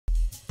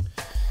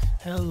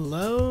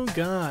Hello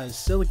guys,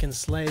 Silicon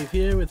Slave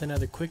here with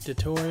another quick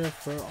tutorial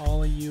for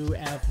all of you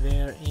out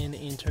there in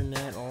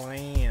internet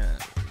land.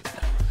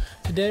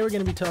 Today we're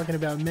going to be talking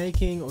about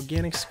making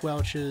organic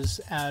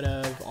squelches out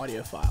of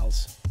audio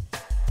files.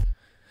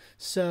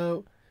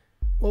 So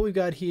what we've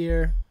got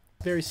here,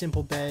 very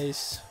simple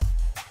bass,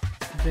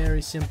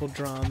 very simple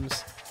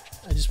drums.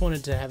 I just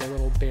wanted to have a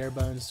little bare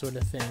bones sort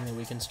of thing that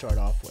we can start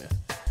off with.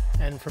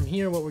 And from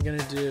here what we're going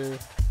to do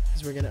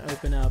is we're going to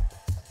open up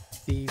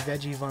the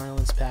Veggie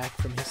Violence pack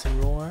from Hiss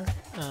and Roar.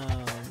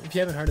 If you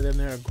haven't heard of them,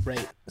 they're a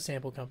great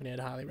sample company. I'd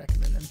highly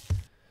recommend them.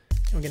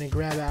 And we're going to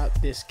grab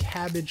out this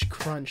Cabbage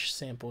Crunch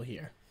sample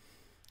here.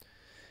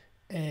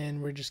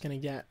 And we're just going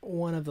to get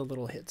one of the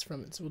little hits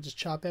from it. So we'll just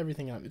chop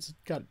everything up. It's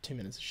got 2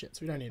 minutes of shit,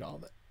 so we don't need all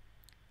of it.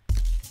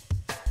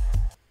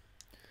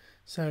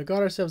 So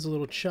got ourselves a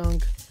little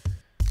chunk.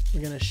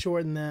 We're going to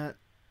shorten that.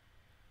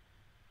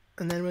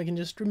 And then we can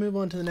just move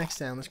on to the next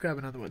sound. Let's grab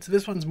another one. So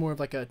this one's more of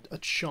like a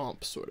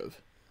chomp, sort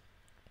of.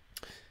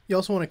 You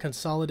also want to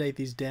consolidate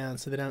these down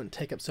so they don't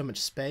take up so much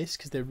space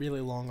because they're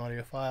really long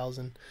audio files,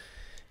 and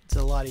it's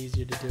a lot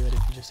easier to do it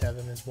if you just have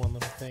them as one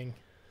little thing.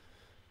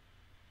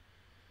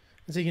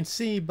 And so you can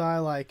see by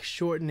like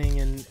shortening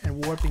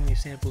and warping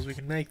these samples, we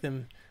can make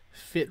them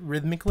fit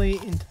rhythmically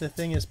into the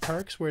thing as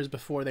perks, whereas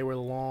before they were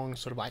long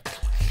sort of like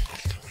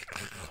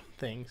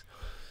things.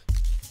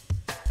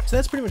 So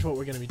that's pretty much what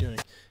we're going to be doing.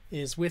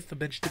 Is with a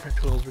bunch of different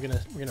tools, we're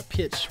gonna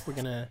pitch,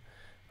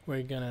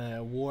 we're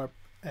gonna warp,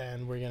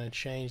 and we're going to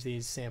change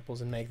these samples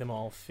and make them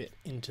all fit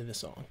into the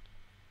song.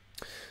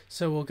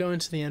 So we'll go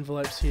into the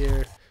envelopes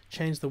here,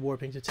 change the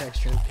warping to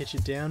texture, and pitch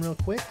it down real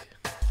quick.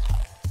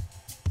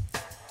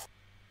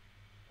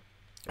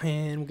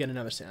 And we'll get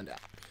another sound out.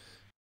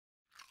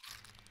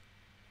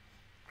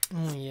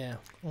 Oh yeah,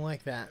 I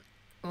like that.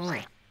 Oh,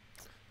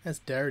 that's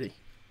dirty.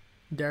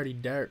 Dirty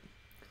dirt.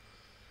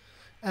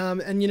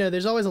 And you know,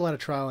 there's always a lot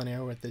of trial and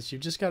error with this.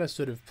 You've just got to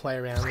sort of play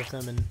around with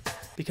them, and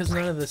because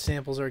none of the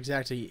samples are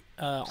exactly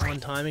on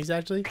time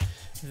exactly,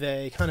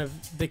 they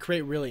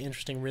create really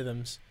interesting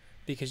rhythms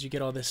because you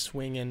get all this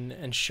swing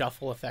and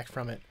shuffle effect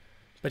from it.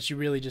 But you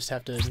really just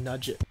have to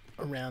nudge it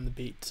around the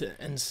beat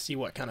and see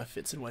what kind of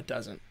fits and what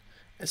doesn't.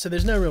 And so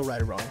there's no real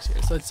right or wrongs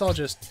here. So it's all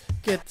just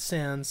get the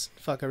sounds,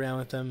 fuck around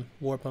with them,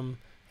 warp them,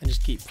 and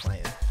just keep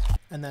playing.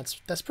 And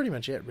that's pretty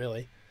much it,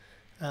 really.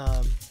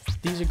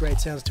 These are great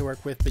sounds to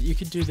work with, but you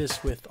could do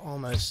this with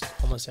almost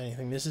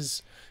anything. This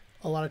is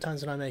a lot of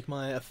times when I make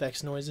my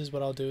effects noises,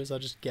 what I'll do is I'll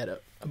just get a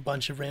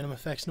bunch of random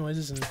effects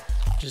noises and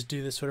just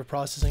do this sort of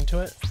processing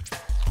to it.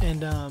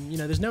 And you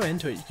know, there's no end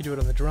to it. You can do it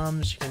on the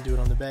drums, you can do it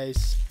on the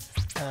bass.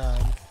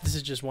 This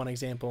is just one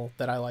example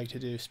that I like to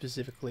do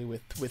specifically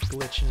with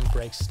glitch and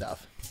break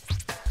stuff.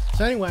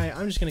 So anyway,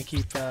 I'm just going to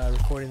keep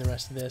recording the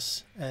rest of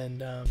this,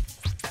 and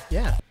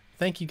yeah.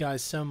 Thank you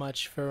guys so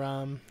much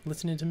for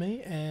listening to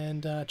me,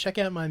 and check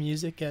out my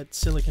music at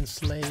Silicon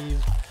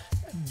Slave,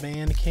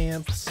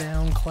 Bandcamp,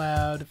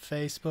 SoundCloud,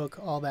 Facebook,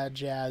 all that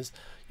jazz.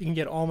 You can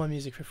get all my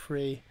music for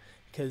free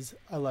because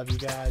I love you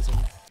guys and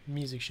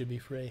music should be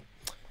free.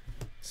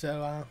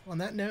 So on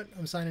that note,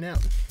 I'm signing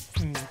out.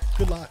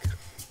 Good luck.